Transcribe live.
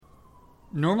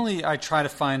Normally, I try to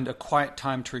find a quiet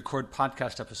time to record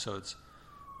podcast episodes,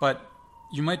 but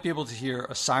you might be able to hear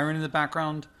a siren in the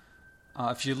background.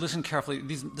 If you listen carefully,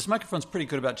 this microphone's pretty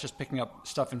good about just picking up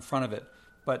stuff in front of it,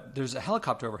 but there's a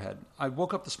helicopter overhead. I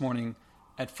woke up this morning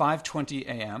at 5:20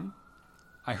 a.m.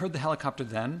 I heard the helicopter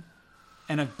then,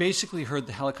 and I've basically heard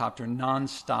the helicopter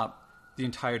nonstop the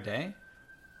entire day.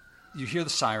 You hear the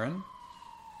siren.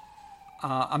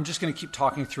 I'm just going to keep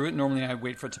talking through it. Normally I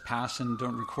wait for it to pass and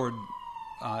don't record,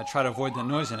 try to avoid the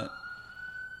noise in it.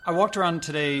 I walked around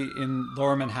today in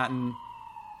Lower Manhattan.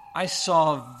 I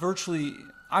saw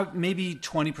maybe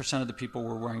 20% of the people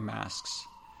were wearing masks.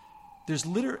 There's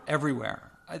litter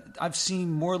everywhere. I've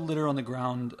seen more litter on the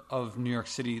ground of New York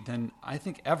City than I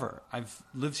think ever. I've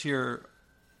lived here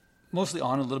mostly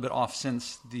on, a little bit off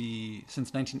since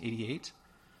 1988.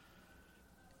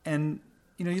 And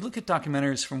you look at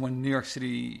documentaries from when New York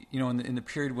City, in the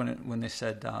period when they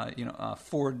said,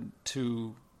 Ford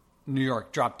to New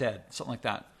York dropped dead, something like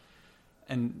that,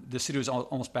 and the city was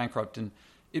almost bankrupt, and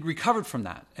it recovered from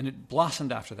that, and it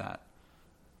blossomed after that.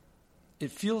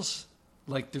 It feels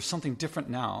like there's something different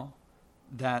now,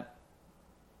 that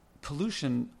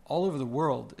pollution all over the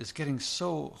world is getting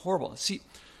so horrible. See,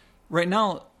 right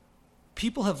now,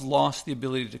 people have lost the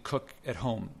ability to cook at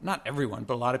home. Not everyone,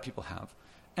 but a lot of people have.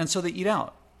 And so they eat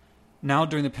out. Now,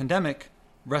 during the pandemic,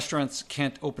 restaurants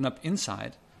can't open up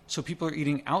inside, so people are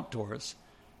eating outdoors.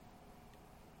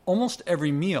 Almost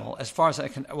every meal, as far as I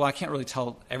can't really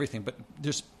tell everything, but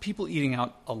there's people eating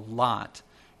out a lot.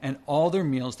 And all their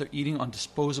meals, they're eating on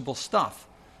disposable stuff.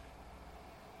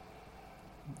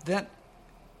 That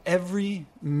every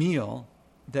meal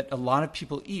that a lot of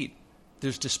people eat,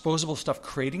 there's disposable stuff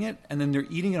creating it, and then they're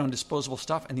eating it on disposable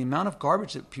stuff, and the amount of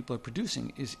garbage that people are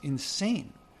producing is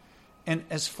insane. And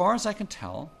as far as I can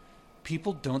tell,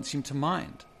 people don't seem to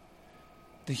mind.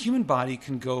 The human body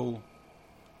can go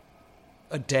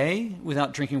a day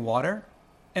without drinking water.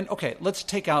 And okay, let's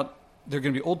take out, there are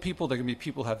going to be old people, there are going to be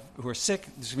people who are sick,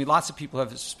 there's going to be lots of people who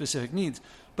have specific needs,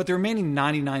 but the remaining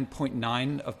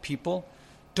 99.9 of people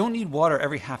don't need water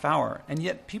every half hour. And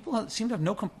yet people seem to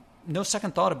have no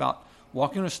second thought about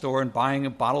walking to a store and buying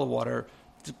a bottle of water,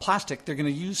 the plastic they're going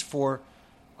to use for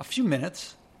a few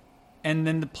minutes, and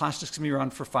then the plastic's going to be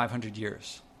around for 500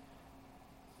 years.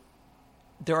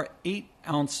 There are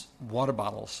 8-ounce water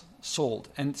bottles sold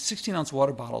and 16-ounce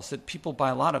water bottles that people buy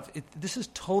a lot of. This is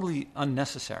totally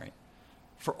unnecessary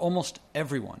for almost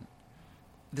everyone.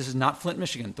 This is not Flint,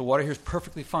 Michigan. The water here is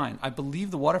perfectly fine. I believe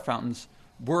the water fountains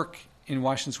work in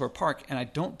Washington Square Park, and I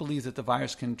don't believe that the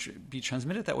virus can be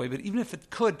transmitted that way. But even if it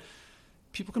could,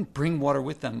 people can bring water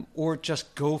with them or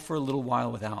just go for a little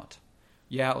while without.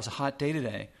 Yeah, it was a hot day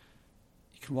today.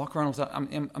 You can walk around without.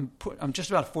 I'm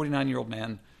just about a 49-year-old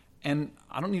man, and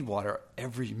I don't need water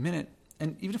every minute.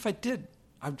 And even if I did,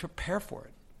 I would prepare for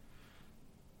it.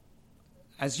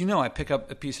 As you know, I pick up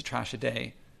a piece of trash a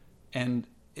day, and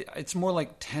it's more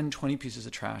like 10, 20 pieces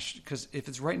of trash, because if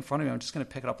it's right in front of me, I'm just going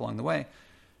to pick it up along the way.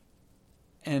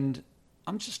 And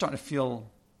I'm just starting to feel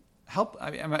help.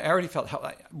 I already felt help.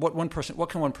 What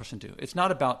can one person do? It's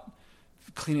not about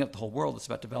cleaning up the whole world. It's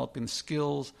about developing the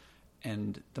skills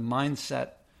and the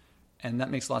mindset, and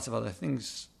that makes lots of other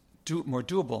things more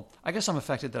doable. I guess I'm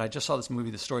affected that I just saw this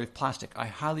movie, The Story of Plastic. I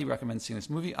highly recommend seeing this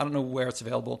movie. I don't know where it's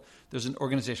available. There's an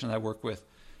organization that I work with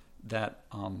that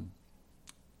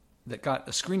got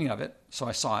a screening of it, so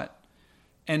I saw it.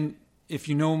 And if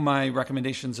you know my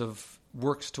recommendations of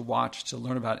works to watch to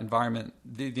learn about the environment,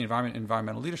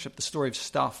 environmental leadership, The Story of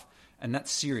Stuff, and that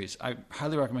series, I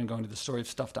highly recommend going to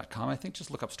thestoryofstuff.com. I think just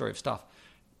look up Story of Stuff.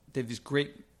 They have these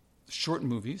great short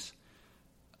movies.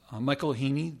 Michael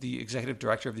Heaney, the executive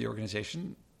director of the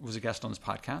organization, was a guest on this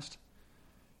podcast.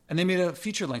 And they made a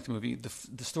feature-length movie,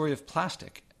 The Story of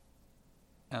Plastic.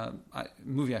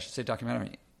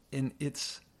 Documentary. And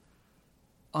it's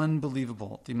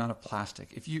unbelievable, the amount of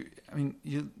plastic. You're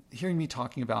hearing me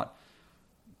talking about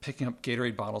picking up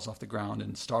Gatorade bottles off the ground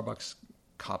and Starbucks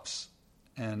cups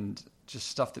and just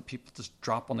stuff that people just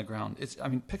drop on the ground.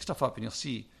 Pick stuff up and you'll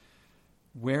see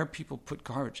where people put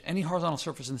garbage. Any horizontal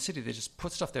surface in the city, they just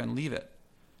put stuff there and leave it.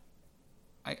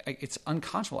 It's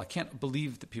unconscionable. I can't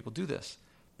believe that people do this.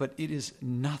 But it is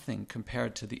nothing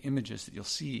compared to the images that you'll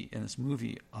see in this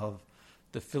movie of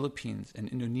the Philippines and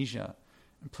Indonesia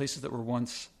and places that were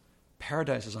once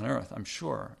paradises on earth, I'm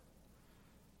sure.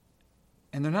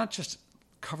 And they're not just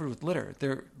covered with litter.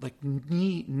 They're like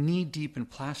knee deep in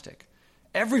plastic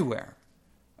everywhere.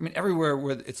 Everywhere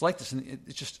where it's like this, and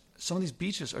it's just some of these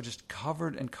beaches are just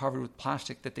covered with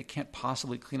plastic that they can't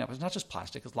possibly clean up. It's not just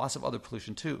plastic; it's lots of other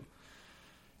pollution too.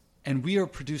 And we are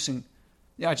producing.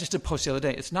 Yeah, I just did a post the other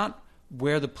day. It's not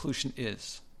where the pollution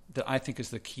is that I think is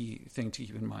the key thing to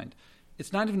keep in mind.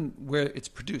 It's not even where it's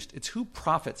produced. It's who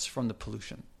profits from the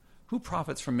pollution. Who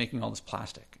profits from making all this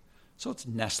plastic? So it's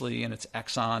Nestle and it's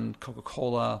Exxon,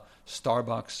 Coca-Cola,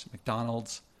 Starbucks,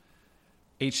 McDonald's,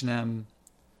 H&M,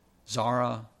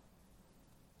 Zara.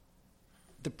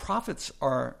 The profits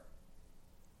are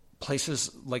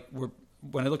places like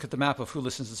when I look at the map of who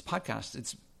listens to this podcast,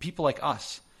 it's people like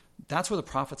us. That's where the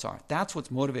profits are. That's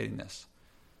what's motivating this.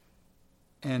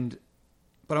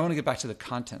 But I want to get back to the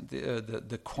content,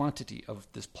 the quantity of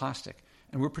this plastic.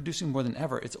 And we're producing more than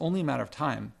ever. It's only a matter of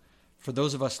time for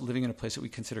those of us living in a place that we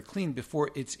consider clean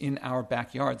before it's in our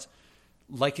backyards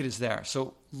like it is there.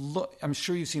 So look, I'm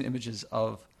sure you've seen images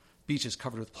of beaches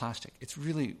covered with plastic. It's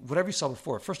really, whatever you saw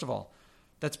before, first of all,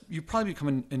 you probably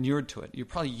become inured to it. You're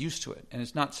probably used to it, and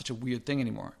it's not such a weird thing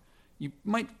anymore. You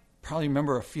might probably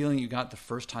remember a feeling you got the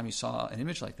first time you saw an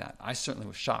image like that. I certainly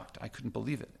was shocked. I couldn't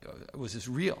believe it. Was this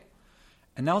real?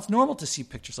 And now it's normal to see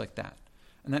pictures like that.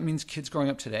 And that means kids growing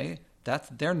up today, that's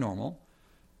their normal.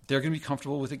 They're going to be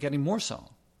comfortable with it getting more so.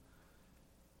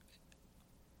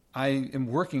 I am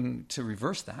working to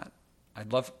reverse that.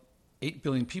 I'd love 8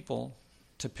 billion people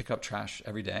to pick up trash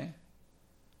every day.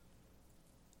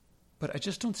 But I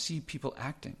just don't see people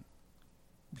acting.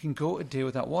 We can go a day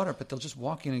without water, but they'll just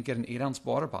walk in and get an 8-ounce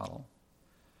water bottle.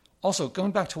 Also,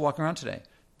 going back to walking around today,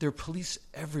 there are police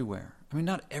everywhere. I mean,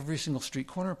 not every single street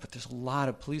corner, but there's a lot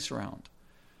of police around.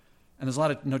 And there's a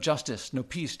lot of no justice, no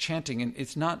peace, chanting. And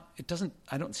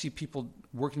I don't see people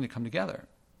working to come together.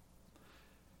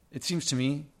 It seems to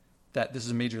me that this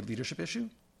is a major leadership issue.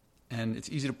 And it's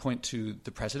easy to point to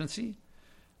the presidency.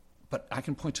 But I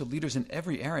can point to leaders in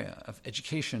every area of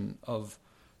education, of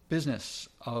business,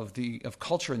 of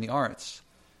culture and the arts.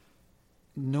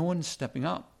 No one's stepping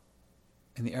up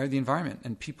in the area of the environment.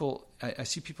 And I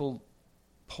see people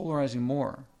polarizing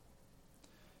more.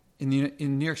 In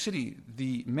New York City,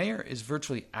 the mayor is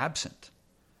virtually absent.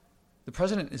 The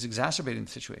president is exacerbating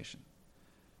the situation.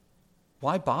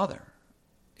 Why bother?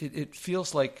 It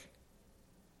feels like,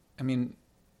 I'm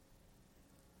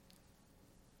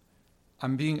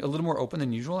being a little more open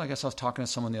than usual. I guess I was talking to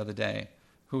someone the other day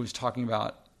who was talking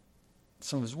about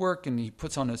some of his work, and he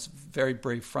puts on this very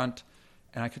brave front.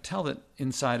 And I could tell that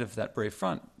inside of that brave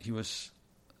front, he was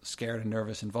scared and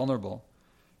nervous and vulnerable.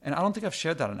 And I don't think I've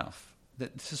shared that enough,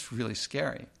 that this is really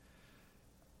scary.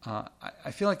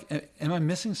 I feel like, am I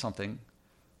missing something?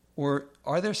 Or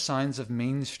are there signs of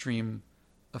mainstream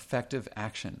effective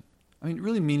action? I mean,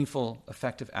 really meaningful,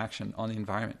 effective action on the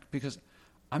environment, because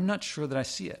I'm not sure that I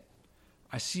see it.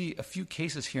 I see a few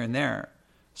cases here and there,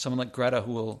 someone like Greta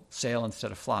who will sail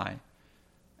instead of fly,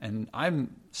 and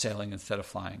I'm sailing instead of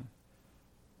flying.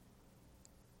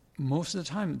 Most of the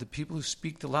time, the people who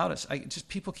speak the loudest,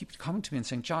 people keep coming to me and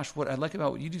saying, Josh, what I like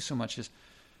about what you do so much is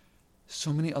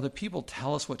so many other people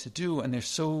tell us what to do, and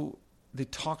they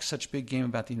talk such big game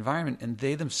about the environment, and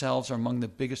they themselves are among the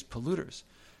biggest polluters.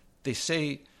 They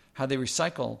say how they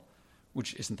recycle,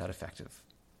 which isn't that effective.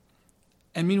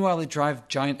 And meanwhile, they drive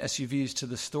giant SUVs to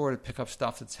the store to pick up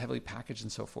stuff that's heavily packaged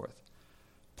and so forth.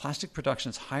 Plastic production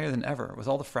is higher than ever. With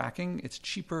all the fracking, it's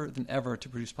cheaper than ever to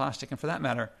produce plastic. And for that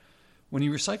matter, when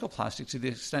you recycle plastic to the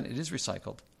extent it is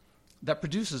recycled, that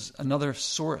produces another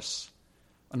source,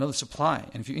 another supply.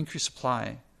 And if you increase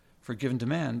supply for a given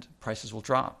demand, prices will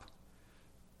drop.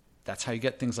 That's how you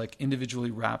get things like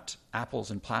individually wrapped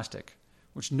apples in plastic,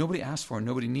 which nobody asks for and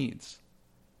nobody needs.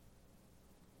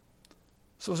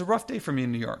 So it was a rough day for me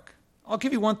in New York. I'll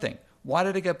give you one thing. Why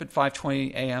did I get up at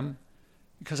 5:20 a.m.?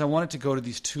 Because I wanted to go to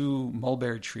these 2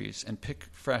 mulberry trees and pick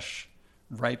fresh,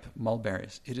 ripe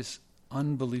mulberries. It is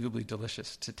unbelievably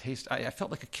delicious to taste. I felt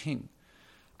like a king.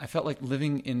 I felt like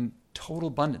living in total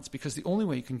abundance, because the only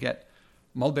way you can get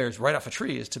mulberries right off a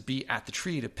tree is to be at the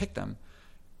tree to pick them.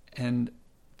 And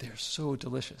they're so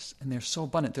delicious and they're so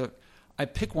abundant. I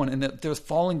pick one and they're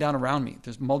falling down around me.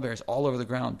 There's mulberries all over the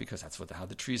ground, because that's how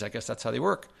the trees, I guess that's how they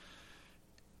work.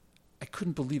 I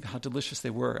couldn't believe how delicious they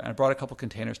were. And I brought a couple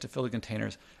containers to fill the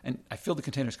containers, and I filled the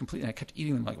containers completely, and I kept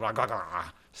eating them like, rah, rah,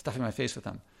 rah, stuffing my face with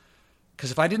them.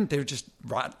 Because if I didn't, they would just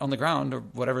rot on the ground, or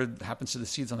whatever happens to the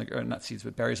seeds or not seeds,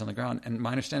 but berries on the ground. And my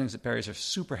understanding is that berries are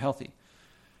super healthy.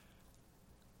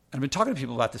 And I've been talking to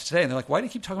people about this today, and they're like, why do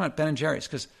you keep talking about Ben & Jerry's?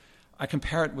 Because I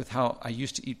compare it with how I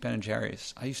used to eat Ben &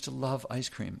 Jerry's. I used to love ice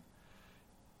cream.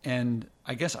 And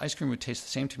I guess ice cream would taste the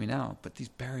same to me now, but these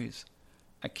berries,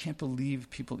 I can't believe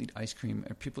people eat ice cream,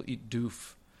 or people eat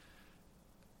doof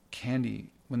candy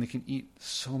when they can eat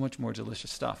so much more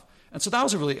delicious stuff. And so that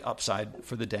was a really upside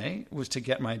for the day, was to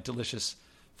get my delicious,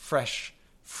 fresh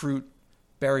fruit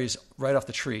berries right off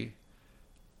the tree.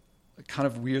 a kind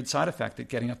of weird side effect that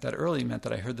getting up that early meant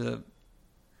that I heard the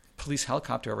police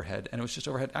helicopter overhead, and it was just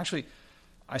overhead. Actually,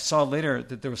 I saw later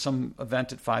that there was some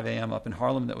event at 5 a.m. up in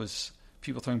Harlem that was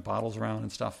people throwing bottles around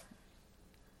and stuff.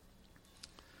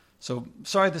 So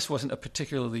sorry this wasn't a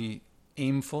particularly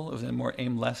aimful, it was a more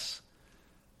aimless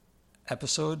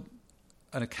episode,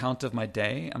 an account of my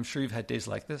day. I'm sure you've had days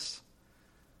like this.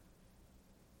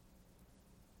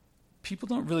 People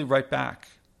don't really write back.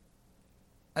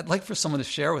 I'd like for someone to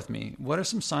share with me, what are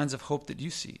some signs of hope that you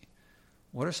see?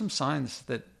 What are some signs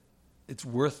that it's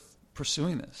worth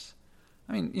pursuing this?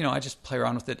 I mean, I just play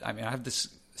around with it. I mean, I have this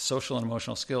social and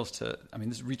emotional skills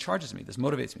this recharges me, this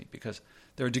motivates me, because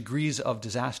there are degrees of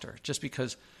disaster. Just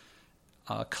because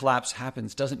collapse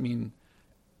happens doesn't mean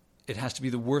it has to be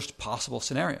the worst possible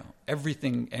scenario.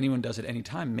 Everything anyone does at any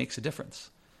time makes a difference,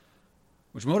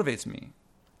 which motivates me.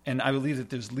 And I believe that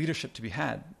there's leadership to be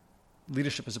had,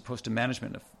 leadership as opposed to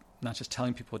management of not just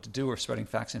telling people what to do or spreading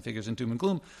facts and figures and doom and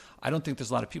gloom. I don't think there's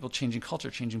a lot of people changing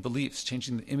culture, changing beliefs,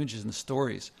 changing the images and the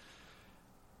stories,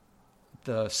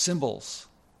 the symbols,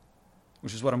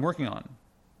 which is what I'm working on.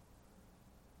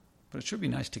 But it should be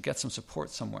nice to get some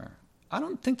support somewhere. I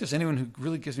don't think there's anyone who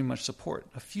really gives me much support.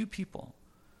 A few people.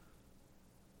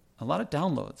 A lot of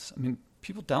downloads. I mean,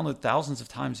 people download thousands of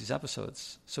times these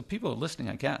episodes. So people are listening,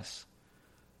 I guess.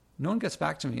 No one gets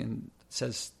back to me and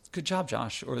says, good job,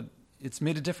 Josh, or it's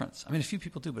made a difference. I mean, a few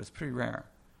people do, but it's pretty rare.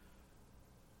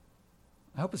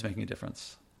 I hope it's making a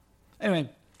difference.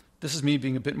 Anyway, this is me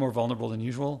being a bit more vulnerable than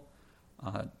usual.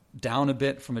 Down a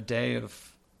bit from a day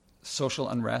of social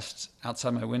unrest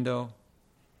outside my window,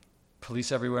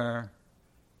 police everywhere,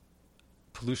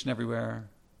 pollution everywhere,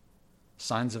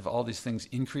 signs of all these things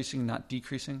increasing, not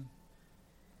decreasing.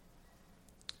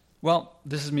 Well,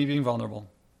 this is me being vulnerable.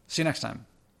 See you next time.